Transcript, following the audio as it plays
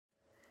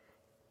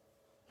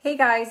Hey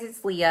guys,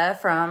 it's Leah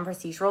from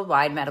Prestige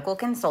Worldwide Medical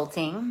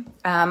Consulting.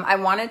 I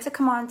wanted to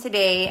come on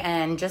today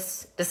and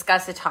just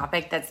discuss a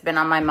topic that's been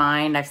on my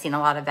mind. I've seen a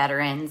lot of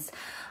veterans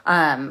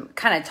kind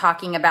of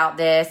talking about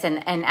this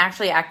and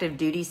actually active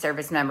duty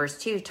service members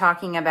too,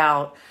 talking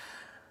about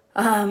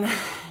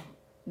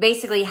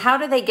basically how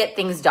do they get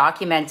things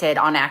documented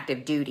on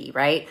active duty,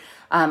 right?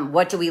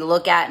 What do we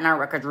look at in our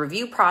record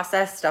review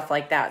process, stuff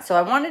like that. So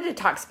I wanted to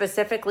talk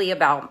specifically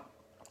about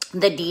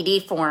the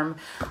DD Form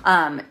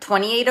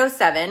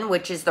 2807,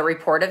 which is the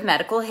report of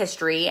medical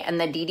history,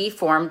 and the DD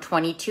Form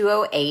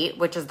 2208,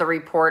 which is the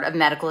report of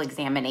medical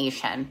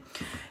examination.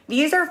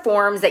 These are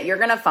forms that you're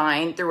going to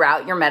find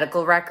throughout your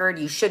medical record.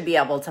 You should be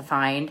able to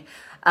find.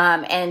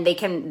 And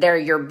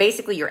they're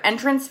basically your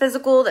entrance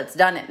physical that's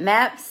done at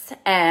MEPS.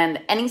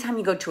 And anytime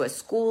you go to a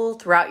school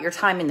throughout your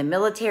time in the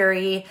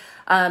military,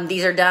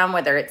 these are done,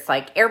 whether it's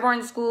like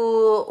airborne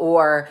school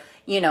or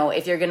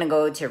if you're going to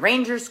go to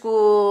Ranger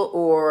school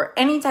or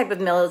any type of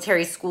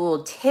military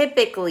school,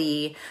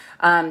 typically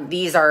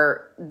these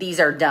are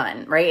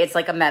done, right? It's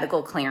like a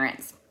medical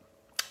clearance.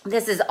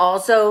 This is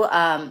also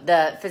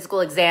the physical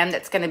exam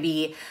that's going to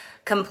be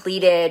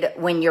completed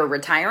when you're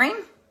retiring,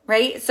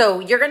 right? So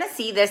you're going to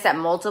see this at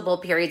multiple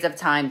periods of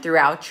time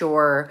throughout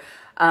your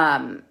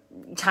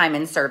time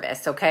in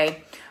service,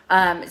 okay?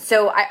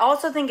 So I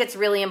also think it's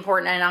really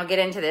important, and I'll get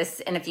into this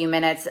in a few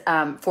minutes,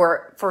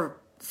 for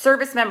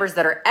service members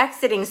that are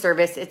exiting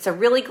service. It's a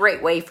really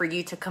great way for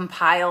you to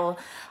compile,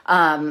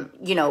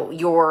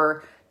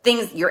 your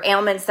things, your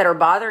ailments that are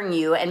bothering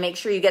you, and make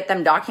sure you get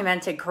them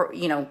documented,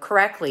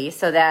 correctly,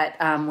 so that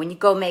when you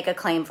go make a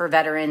claim for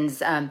veterans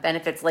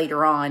benefits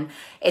later on,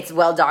 it's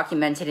well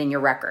documented in your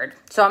record.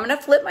 So I'm going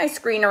to flip my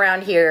screen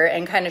around here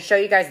and kind of show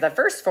you guys the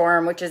first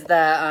form, which is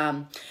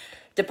the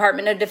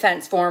Department of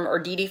Defense form, or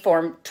DD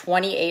Form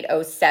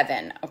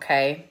 2807.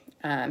 Okay,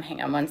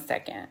 hang on one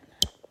second.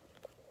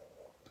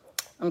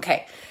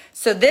 Okay,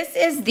 so this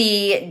is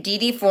the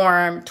DD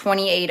Form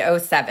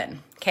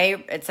 2807,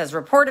 okay? It says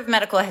Report of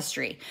Medical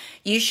History.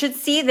 You should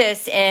see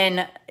this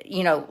in,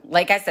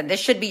 like I said, this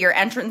should be your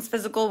entrance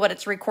physical, what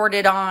it's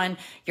recorded on,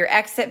 your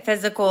exit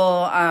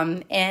physical,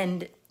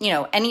 and,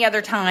 any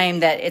other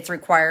time that it's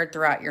required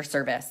throughout your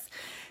service.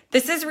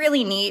 This is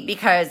really neat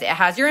because it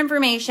has your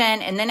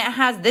information, and then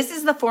this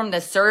is the form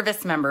the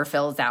service member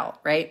fills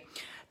out, right?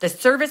 The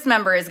service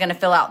member is going to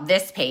fill out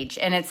this page,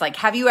 and it's like,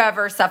 have you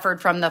ever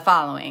suffered from the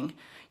following?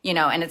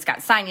 And it's got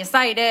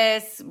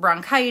sinusitis,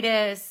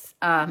 bronchitis,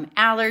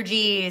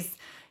 allergies,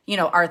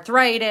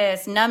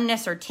 arthritis,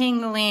 numbness or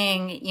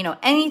tingling,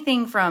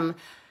 anything from,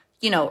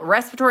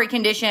 respiratory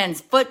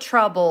conditions, foot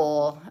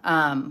trouble,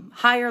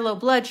 high or low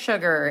blood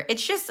sugar.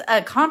 It's just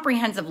a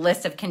comprehensive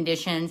list of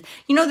conditions.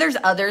 There's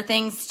other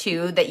things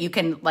too that you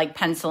can like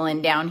pencil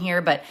in down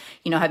here, but,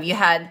 have you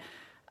had,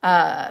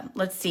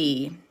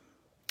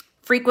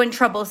 frequent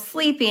trouble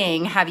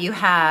sleeping? Have you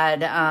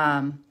had,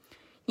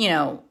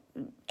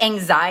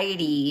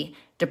 anxiety,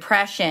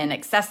 depression,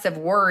 excessive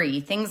worry,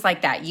 things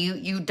like that?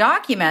 You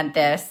document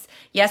this,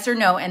 yes or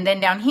no, and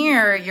then down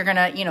here, you're going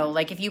to,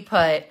 like if you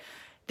put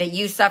that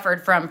you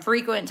suffered from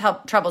frequent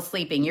trouble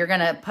sleeping, you're going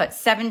to put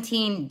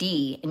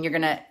 17D, and you're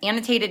going to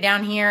annotate it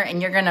down here,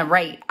 and you're going to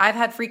write, I've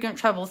had frequent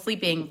trouble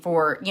sleeping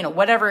for,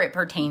 whatever it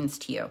pertains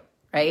to you,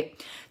 right?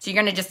 So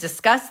you're going to just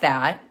discuss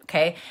that,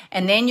 okay?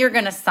 And then you're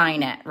going to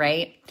sign it,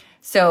 right?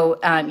 So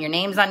your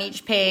name's on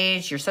each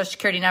page, your social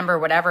security number,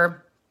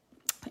 whatever,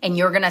 and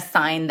you're going to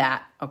sign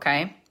that,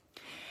 okay?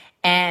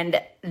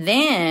 And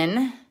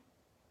then,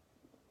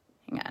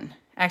 hang on.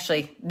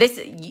 Actually,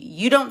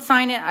 you don't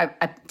sign it.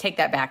 I take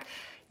that back.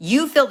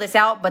 You fill this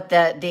out, but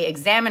the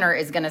examiner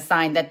is going to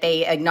sign that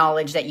they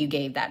acknowledge that you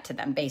gave that to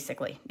them,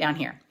 basically, down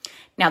here.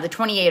 Now, the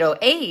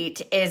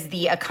 2808 is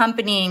the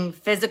accompanying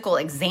physical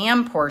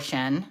exam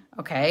portion,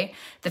 okay?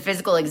 The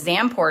physical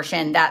exam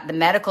portion that the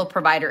medical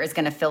provider is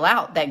going to fill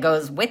out that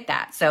goes with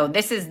that. So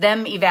this is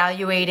them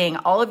evaluating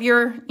all of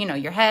your,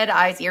 your head,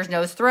 eyes, ears,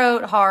 nose,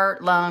 throat,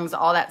 heart, lungs,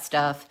 all that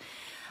stuff.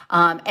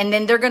 And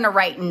then they're going to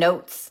write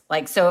notes.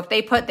 Like, so if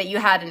they put that you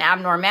had an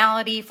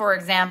abnormality, for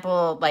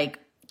example, like,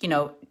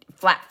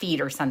 flat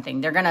feet or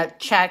something, they're going to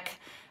check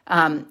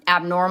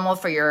abnormal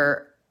for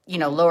your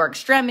lower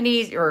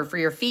extremities or for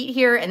your feet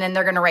here. And then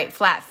they're going to write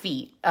flat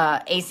feet,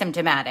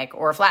 asymptomatic,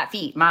 or flat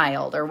feet,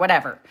 mild, or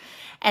whatever.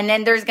 And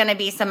then there's going to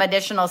be some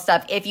additional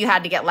stuff. If you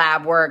had to get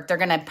lab work, they're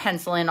going to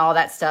pencil in all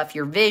that stuff,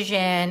 your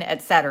vision,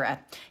 etc.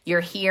 Your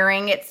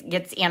hearing, it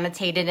gets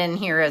annotated in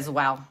here as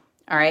well.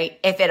 All right.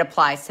 If it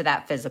applies to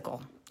that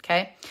physical.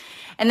 Okay.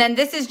 And then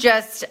this is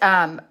just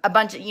a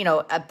bunch of,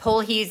 a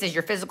PULHES is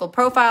your physical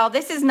profile.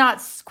 This is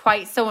not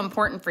quite so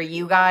important for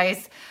you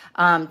guys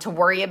to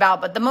worry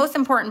about, but the most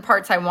important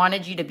parts I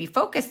wanted you to be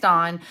focused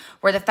on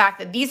were the fact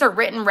that these are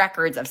written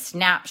records of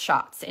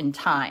snapshots in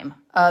time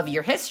of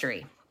your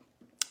history.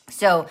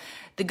 So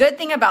the good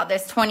thing about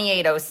this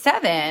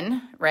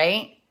 2807,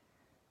 right?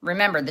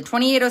 Remember, the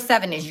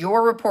 2807 is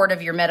your report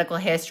of your medical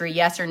history.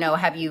 Yes or no,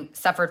 have you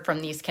suffered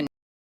from these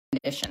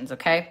conditions,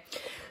 okay?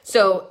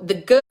 So the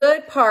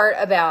good part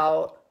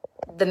about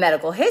the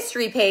medical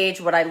history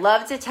page, what I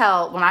love to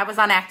tell when I was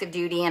on active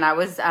duty and I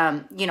was,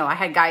 I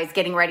had guys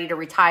getting ready to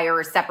retire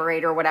or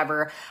separate or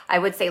whatever, I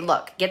would say,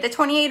 look, get the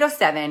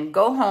 2807,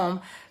 go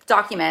home,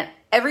 document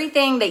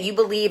everything that you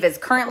believe is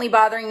currently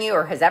bothering you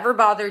or has ever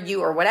bothered you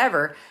or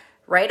whatever.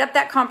 Write up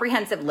that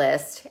comprehensive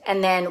list.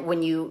 And then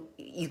when you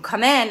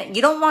come in,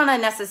 you don't want to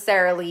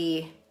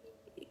necessarily,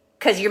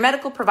 because your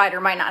medical provider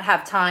might not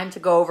have time to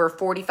go over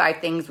 45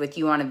 things with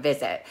you on a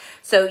visit.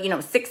 So,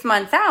 6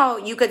 months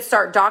out, you could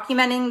start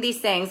documenting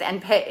these things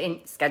and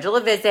schedule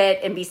a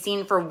visit and be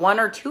seen for one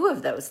or two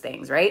of those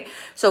things, right?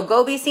 So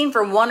go be seen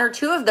for one or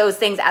two of those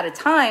things at a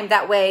time.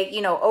 That way,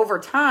 over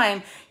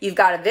time, you've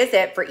got a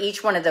visit for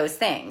each one of those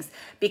things.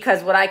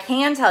 Because what I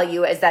can tell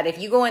you is that if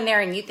you go in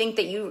there and you think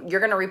that you're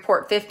going to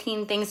report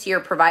 15 things to your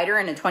provider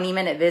in a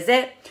 20-minute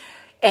visit,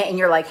 and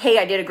you're like, hey,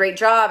 I did a great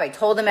job, I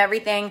told them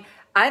everything,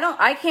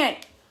 I can't,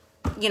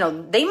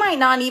 they might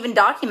not even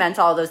document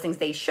all those things.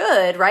 They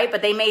should, right?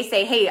 But they may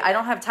say, hey, I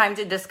don't have time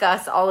to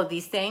discuss all of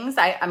these things.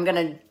 I'm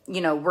going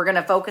to, we're going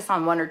to focus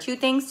on one or two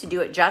things to do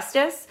it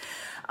justice.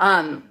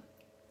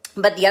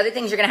 But the other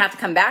things you're going to have to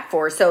come back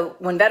for. So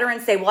when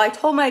veterans say, well, I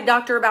told my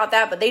doctor about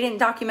that, but they didn't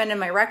document in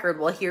my record.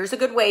 Well, here's a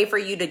good way for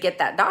you to get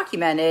that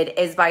documented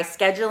is by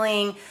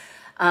scheduling,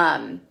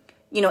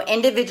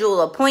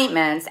 individual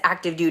appointments.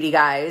 Active duty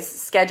guys,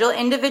 schedule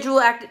individual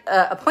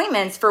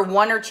appointments for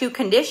one or two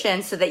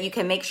conditions so that you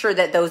can make sure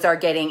that those are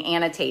getting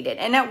annotated.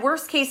 And at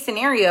worst case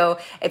scenario,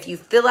 if you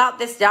fill out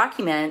this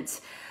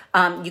document,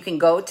 you can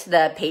go to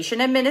the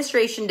patient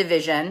administration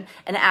division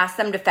and ask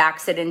them to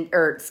fax it in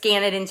or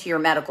scan it into your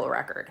medical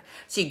record.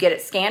 So you get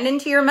it scanned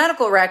into your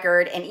medical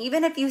record. And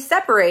even if you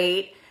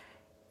separate,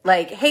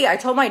 like, hey, I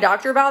told my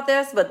doctor about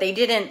this, but they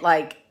didn't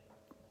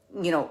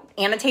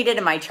annotated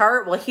in my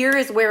chart. Well, here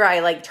is where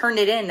I turned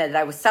it in that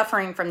I was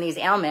suffering from these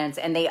ailments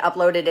and they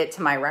uploaded it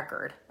to my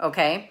record.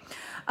 Okay.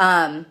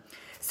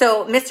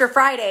 So Mr.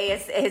 Friday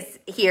is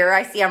here.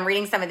 I see I'm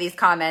reading some of these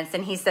comments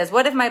and he says,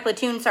 what if my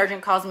platoon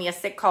sergeant calls me a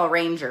sick call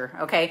ranger?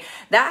 Okay.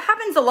 That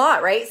happens a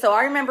lot, right? So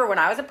I remember when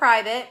I was a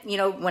private,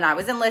 when I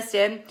was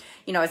enlisted,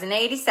 I was in the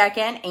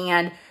 82nd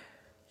and,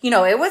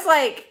 it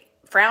was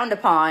frowned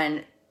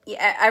upon.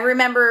 I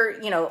remember,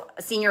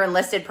 a senior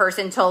enlisted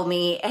person told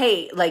me,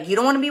 hey, you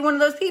don't want to be one of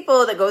those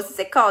people that goes to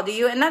sick call, do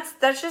you? And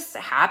that just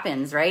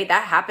happens, right?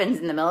 That happens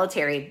in the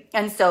military.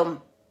 And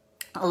so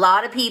a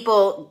lot of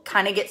people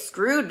kind of get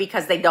screwed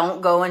because they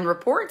don't go and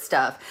report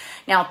stuff.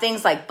 Now,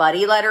 things like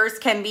buddy letters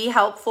can be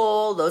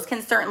helpful. Those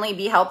can certainly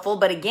be helpful.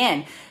 But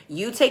again,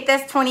 you take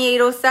this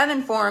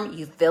 2807 form,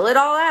 you fill it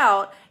all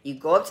out, you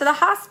go up to the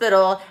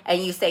hospital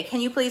and you say, can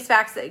you please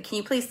fax it? Can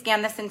you please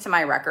scan this into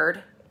my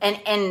record? And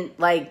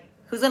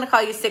who's going to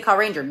call you sick call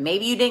ranger?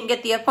 Maybe you didn't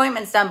get the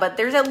appointments done, but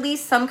there's at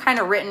least some kind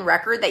of written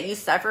record that you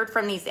suffered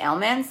from these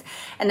ailments.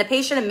 And the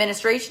patient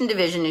administration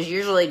division is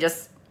usually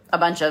just a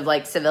bunch of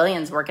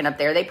civilians working up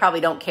there. They probably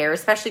don't care,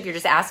 especially if you're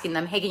just asking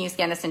them, hey, can you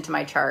scan this into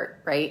my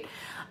chart, right?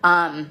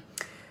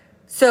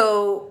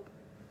 So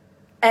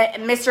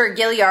Mr.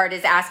 Gilliard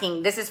is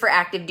asking, this is for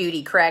active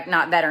duty, correct?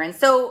 Not veterans.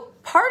 So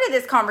part of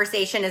this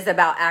conversation is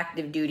about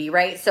active duty,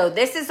 right? So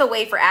this is a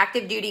way for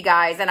active duty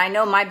guys. And I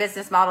know my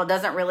business model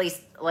doesn't really,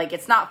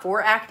 it's not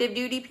for active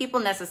duty people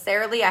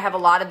necessarily. I have a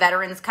lot of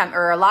veterans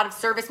a lot of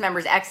service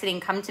members exiting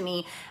come to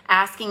me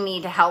asking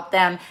me to help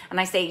them. And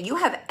I say, you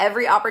have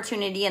every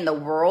opportunity in the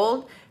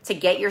world to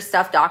get your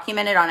stuff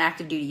documented on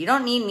active duty. You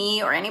don't need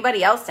me or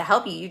anybody else to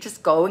help you. You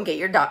just go and get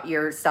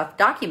your stuff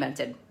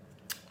documented.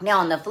 Now,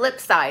 on the flip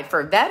side,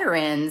 for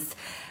veterans,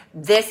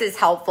 this is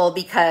helpful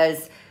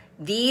because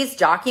these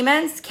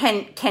documents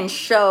can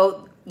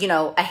show,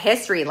 a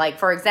history.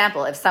 For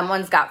example, if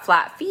someone's got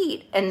flat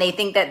feet and they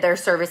think that their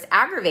service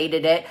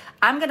aggravated it,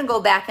 I'm going to go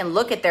back and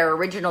look at their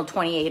original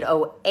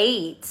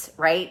 2808,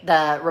 right?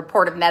 The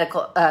report of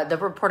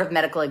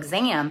medical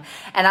exam.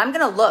 And I'm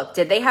going to look,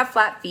 did they have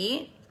flat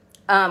feet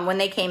when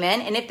they came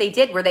in? And if they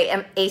did, were they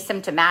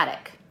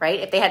asymptomatic,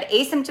 right? If they had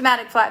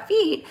asymptomatic flat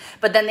feet,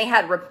 but then they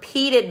had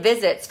repeated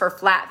visits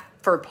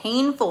for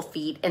painful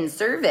feet in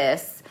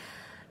service,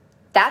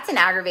 that's an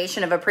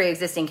aggravation of a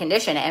pre-existing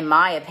condition, in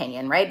my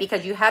opinion, right?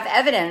 Because you have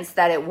evidence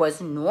that it was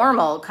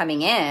normal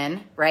coming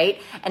in,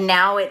 right? And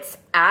now it's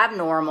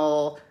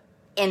abnormal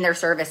in their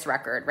service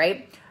record,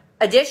 right?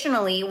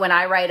 Additionally, when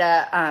I write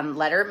a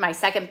letter,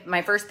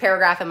 my first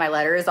paragraph in my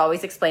letter is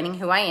always explaining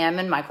who I am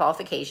and my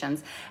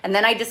qualifications. And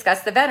then I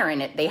discuss the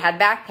veteran. They had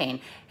back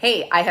pain.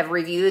 Hey, I have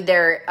reviewed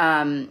their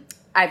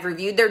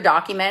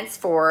documents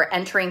for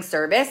entering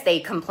service. They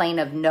complain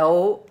of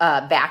no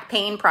back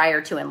pain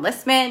prior to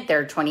enlistment.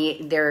 Their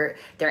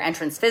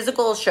entrance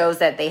physical shows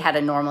that they had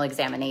a normal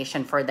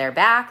examination for their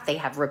back. They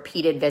have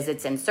repeated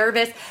visits in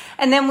service.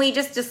 And then we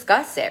just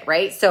discuss it,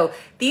 right? So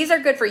these are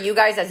good for you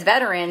guys as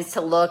veterans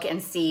to look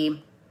and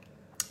see.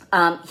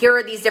 Here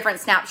are these different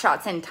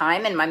snapshots in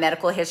time in my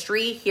medical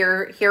history.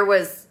 Here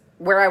was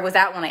where I was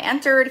at when I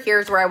entered.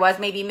 Here's where I was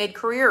maybe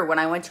mid-career when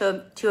I went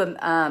to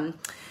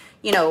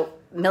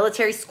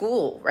military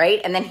school,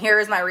 right? And then here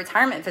is my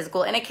retirement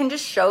physical. And it can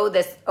just show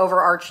this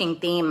overarching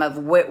theme of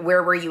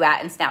where were you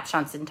at in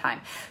snapshots in time.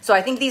 So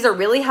I think these are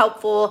really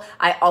helpful.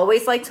 I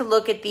always like to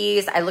look at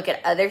these. I look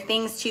at other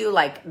things too,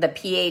 like the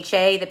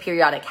PHA, the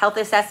periodic health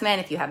assessment,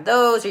 if you have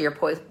those, or your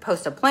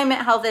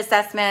post-deployment health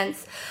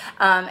assessments.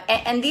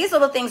 And these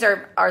little things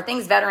are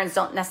things veterans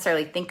don't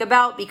necessarily think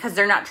about because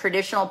they're not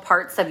traditional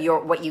parts of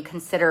what you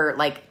consider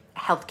like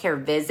healthcare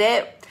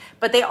visit.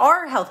 But they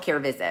are healthcare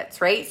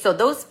visits, right? So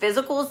those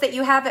physicals that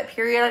you have at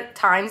periodic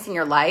times in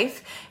your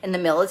life in the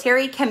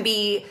military can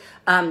be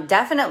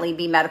definitely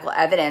be medical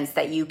evidence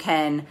that you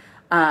can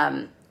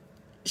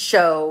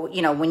show.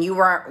 When you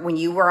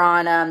were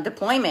on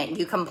deployment,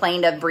 you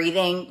complained of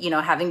breathing,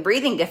 having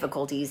breathing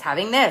difficulties,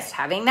 having this,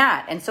 having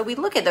that, and so we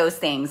look at those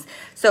things.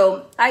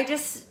 So I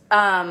just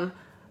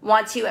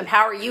want to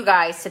empower you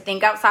guys to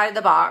think outside of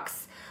the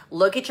box,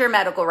 look at your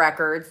medical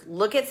records,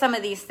 look at some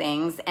of these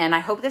things, and I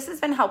hope this has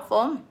been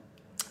helpful.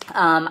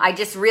 I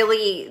just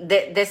really,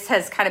 this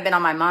has kind of been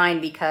on my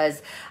mind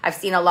because I've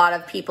seen a lot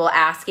of people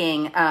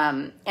asking,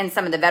 in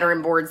some of the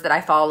veteran boards that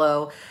I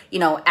follow,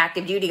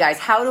 active duty guys,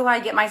 how do I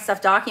get my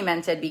stuff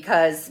documented?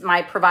 Because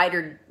my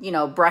provider,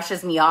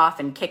 brushes me off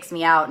and kicks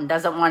me out and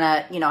doesn't want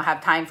to,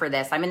 have time for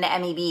this. I'm in the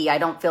MEB. I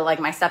don't feel like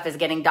my stuff is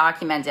getting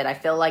documented. I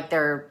feel like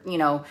they're,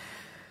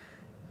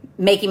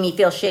 making me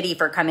feel shitty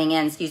for coming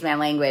in, excuse my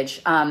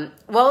language.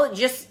 Well,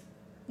 just,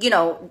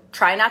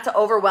 try not to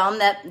overwhelm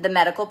the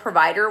medical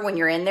provider when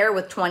you're in there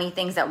with 20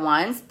 things at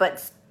once,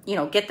 but,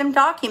 get them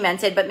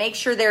documented, but make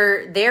sure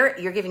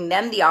you're giving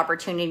them the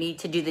opportunity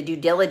to do the due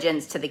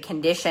diligence to the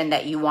condition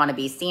that you want to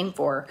be seen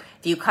for.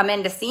 If you come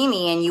in to see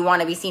me and you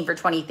want to be seen for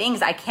 20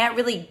 things, I can't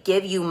really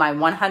give you my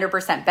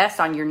 100% best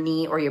on your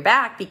knee or your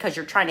back because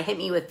you're trying to hit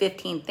me with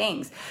 15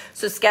 things.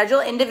 So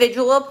schedule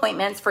individual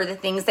appointments for the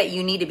things that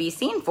you need to be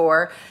seen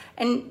for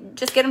and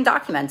just get them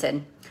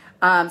documented.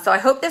 So I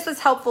hope this was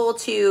helpful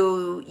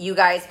to you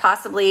guys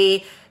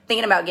possibly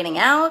thinking about getting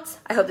out.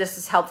 I hope this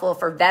is helpful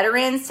for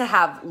veterans to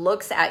have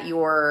looks at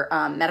your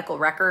medical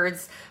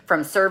records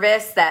from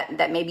service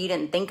that maybe you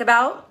didn't think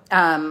about.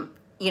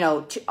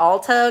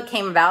 ALTA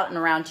came about in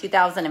around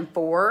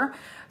 2004.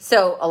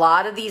 So a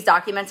lot of these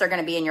documents are going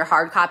to be in your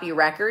hard copy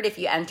record if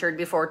you entered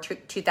before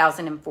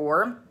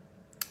 2004.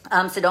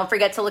 So don't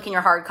forget to look in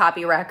your hard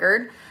copy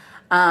record.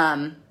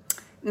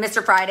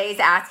 Mr. Friday's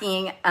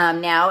asking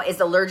now,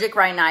 is allergic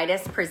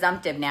rhinitis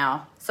presumptive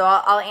now? So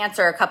I'll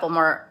answer a couple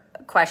more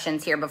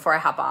questions here before I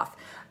hop off.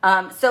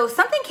 So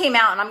something came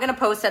out, and I'm going to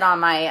post it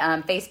on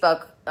my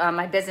Facebook,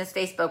 my business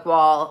Facebook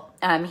wall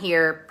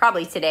here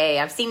probably today.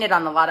 I've seen it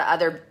on a lot of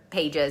other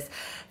pages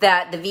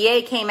that the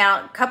VA came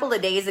out a couple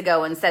of days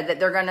ago and said that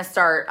they're going to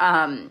start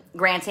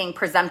granting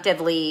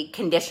presumptively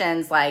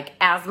conditions like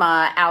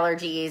asthma,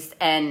 allergies,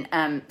 and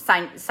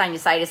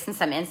sinusitis in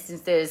some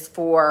instances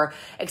for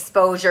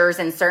exposures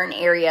in certain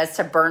areas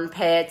to burn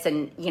pits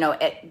and,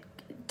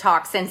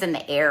 toxins in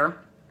the air.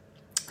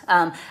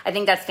 I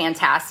think that's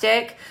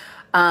fantastic.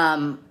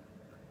 I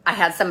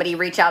had somebody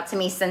reach out to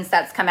me since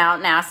that's come out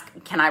and ask,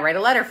 can I write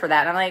a letter for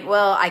that? And I'm like,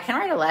 well, I can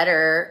write a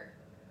letter.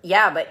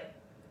 Yeah, but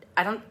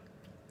I don't,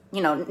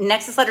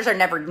 Nexus letters are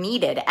never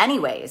needed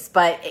anyways.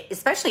 But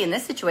especially in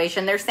this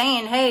situation, they're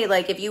saying, hey,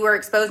 like if you were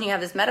exposed and you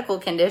have this medical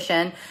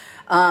condition,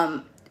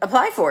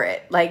 apply for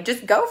it. Like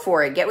just go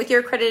for it. Get with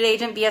your accredited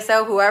agent,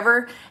 VSO,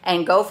 whoever,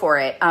 and go for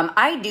it.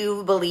 I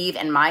do believe,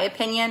 in my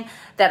opinion,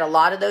 that a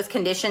lot of those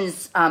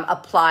conditions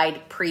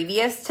applied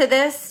previous to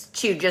this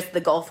to just the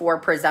Gulf War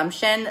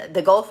presumption.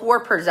 The Gulf War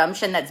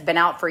presumption that's been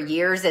out for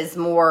years is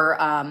more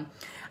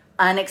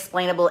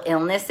unexplainable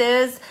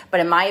illnesses. But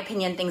in my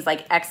opinion, things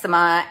like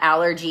eczema,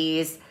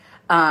 allergies,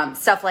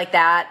 stuff like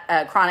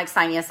that, chronic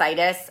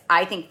sinusitis,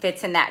 I think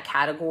fits in that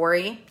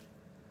category.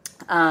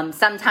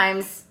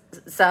 Sometimes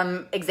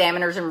some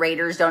examiners and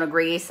raters don't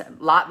agree.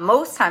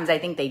 Most times I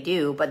think they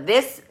do, but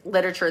this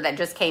literature that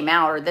just came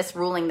out, or this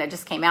ruling that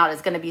just came out,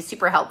 is going to be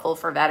super helpful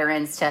for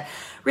veterans to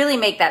really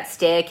make that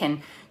stick.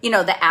 And,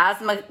 the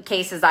asthma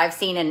cases I've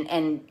seen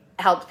and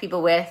helped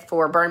people with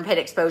for burn pit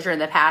exposure in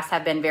the past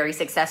have been very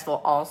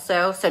successful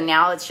also. So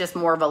now it's just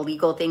more of a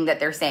legal thing that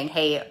they're saying,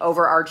 hey,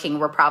 overarching,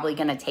 we're probably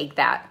going to take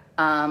that.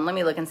 Let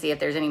me look and see if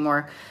there's any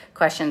more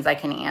questions I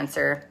can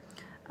answer.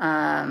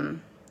 Let's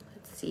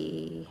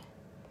see.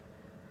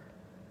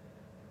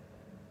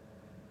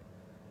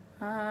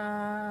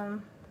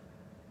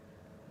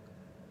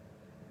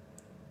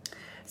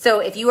 So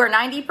if you are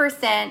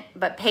 90%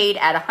 but paid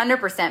at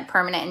 100%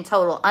 permanent and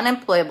total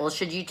unemployable,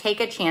 should you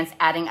take a chance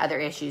adding other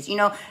issues?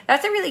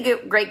 That's a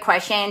really great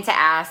question to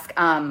ask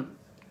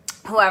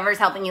whoever's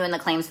helping you in the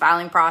claims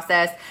filing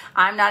process.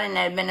 I'm not an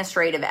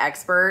administrative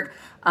expert,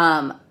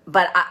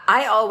 but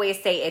I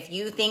always say if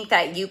you think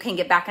that you can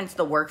get back into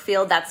the work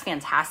field, that's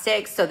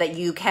fantastic, so that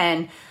you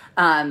can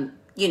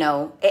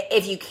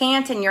if you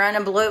can't and you're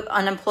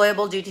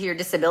unemployable due to your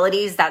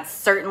disabilities, that's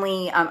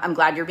certainly, I'm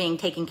glad you're being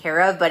taken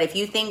care of. But if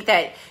you think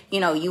that,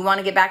 you want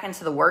to get back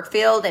into the work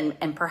field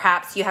and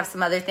perhaps you have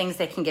some other things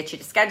that can get you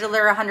to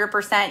scheduler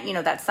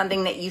 100%, that's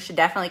something that you should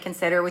definitely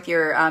consider with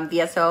your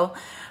VSO.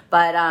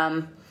 But,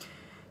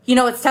 You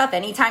know, it's tough.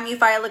 Anytime you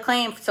file a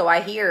claim, so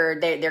I hear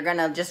they're going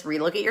to just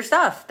relook at your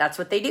stuff. That's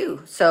what they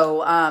do.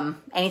 So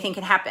anything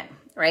can happen,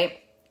 right?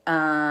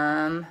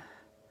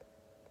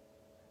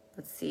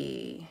 Let's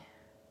see.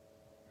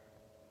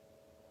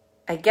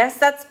 I guess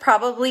that's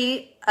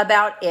probably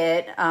about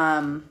it.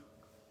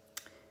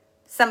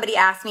 Somebody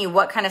asked me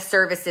what kind of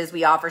services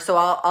we offer, so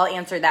I'll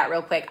answer that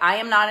real quick. I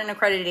am not an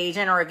accredited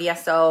agent or a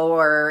VSO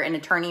or an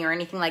attorney or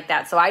anything like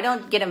that, so I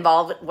don't get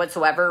involved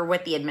whatsoever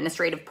with the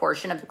administrative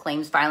portion of the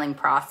claims filing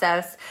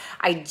process.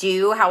 I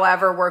do,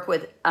 however, work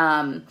with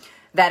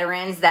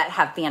veterans that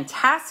have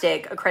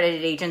fantastic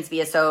accredited agents,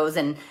 VSOs,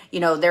 and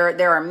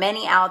there are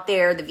many out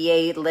there. The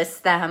VA lists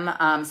them,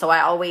 so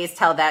I always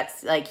tell that,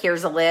 like,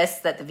 here's a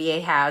list that the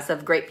VA has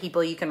of great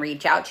people you can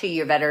reach out to.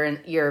 Your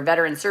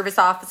veteran service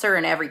officer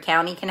in every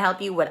county can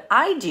help you. What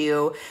I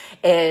do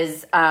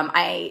is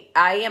I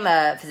am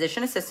a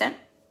physician assistant.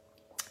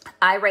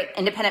 I write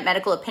independent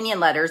medical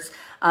opinion letters,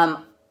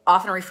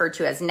 often referred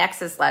to as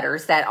nexus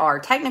letters, that are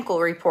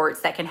technical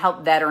reports that can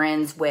help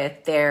veterans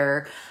with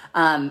their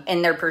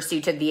in their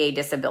pursuit of VA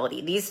disability.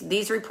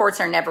 These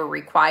reports are never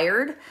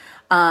required.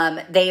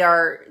 They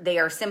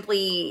are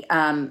simply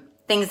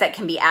things that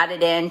can be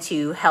added in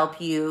to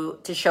help you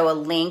to show a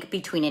link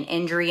between an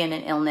injury and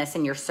an illness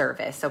in your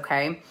service.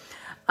 Okay,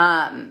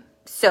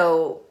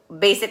 so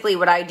basically,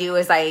 what I do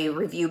is I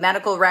review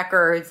medical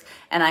records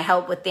and I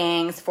help with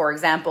things. For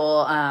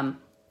example,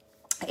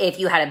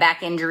 if you had a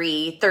back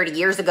injury 30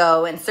 years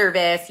ago in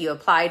service, you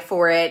applied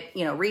for it,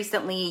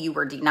 recently, you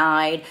were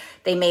denied.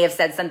 They may have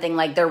said something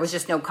like there was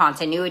just no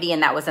continuity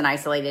and that was an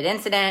isolated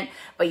incident.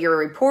 But your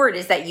report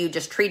is that you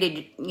just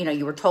treated,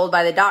 you were told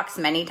by the docs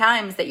many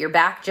times that your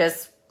back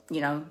just,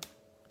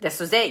 this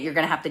was it. You're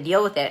going to have to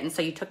deal with it. And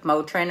so you took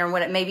Motrin or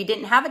what, it maybe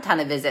didn't have a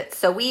ton of visits.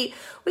 So we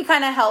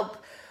kind of help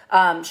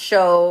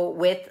show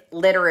with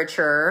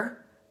literature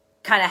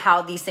kind of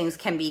how these things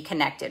can be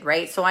connected,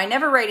 right? So I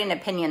never write an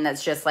opinion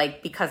that's just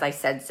like, because I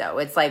said so.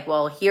 It's like,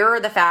 well, here are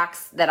the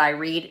facts that I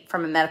read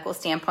from a medical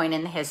standpoint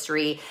in the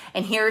history,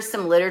 and here's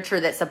some literature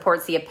that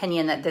supports the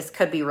opinion that this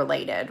could be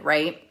related,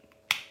 right?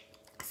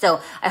 So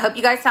I hope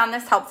you guys found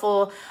this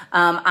helpful.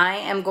 I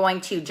am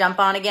going to jump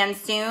on again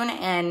soon,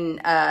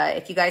 and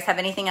if you guys have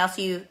anything else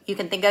you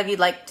can think of you'd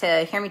like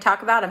to hear me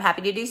talk about, I'm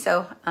happy to do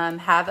so.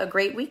 Have a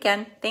great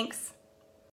weekend. Thanks.